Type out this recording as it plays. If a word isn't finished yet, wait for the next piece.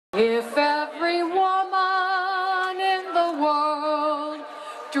If every woman in the world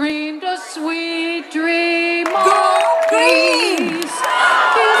dreamed a sweet dream of peace,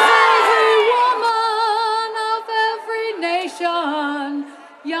 if every woman of every nation,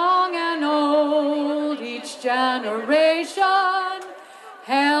 young and old, each generation,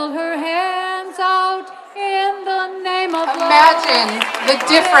 held her hands out in the name of Imagine the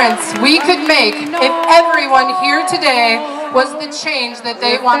difference we could make if everyone here today was the change that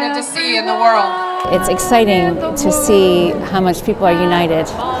they wanted to see in the world. It's exciting to see how much people are united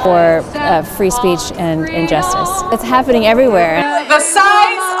for free speech and justice. It's happening everywhere. The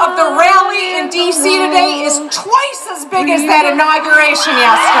size of the rally in D.C. today is twice as big as that inauguration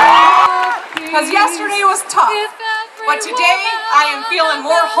yesterday. Because yesterday was tough, but today I am feeling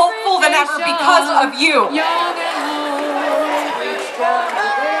more hopeful than ever because of you.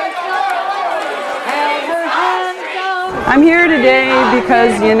 I'm here today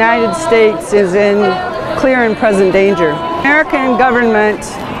because the United States is in clear and present danger. American government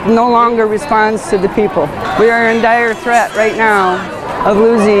no longer responds to the people. We are in dire threat right now of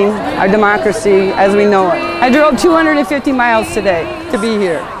losing our democracy as we know it. I drove 250 miles today to be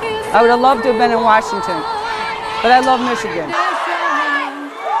here. I would have loved to have been in Washington, but I love Michigan.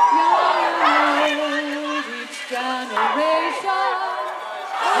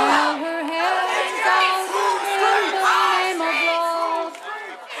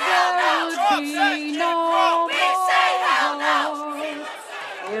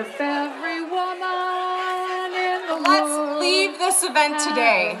 Let's leave this event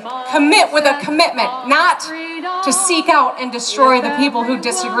today. Commit with a commitment, not to seek out and destroy the people who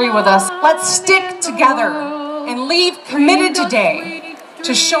disagree with us. Let's stick together and leave committed today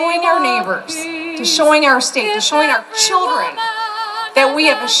to showing our neighbors, to showing our state, to showing our children that we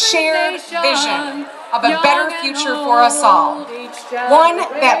have a shared vision of a better future for us all. One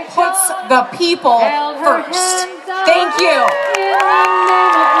that puts the people first. Thank you.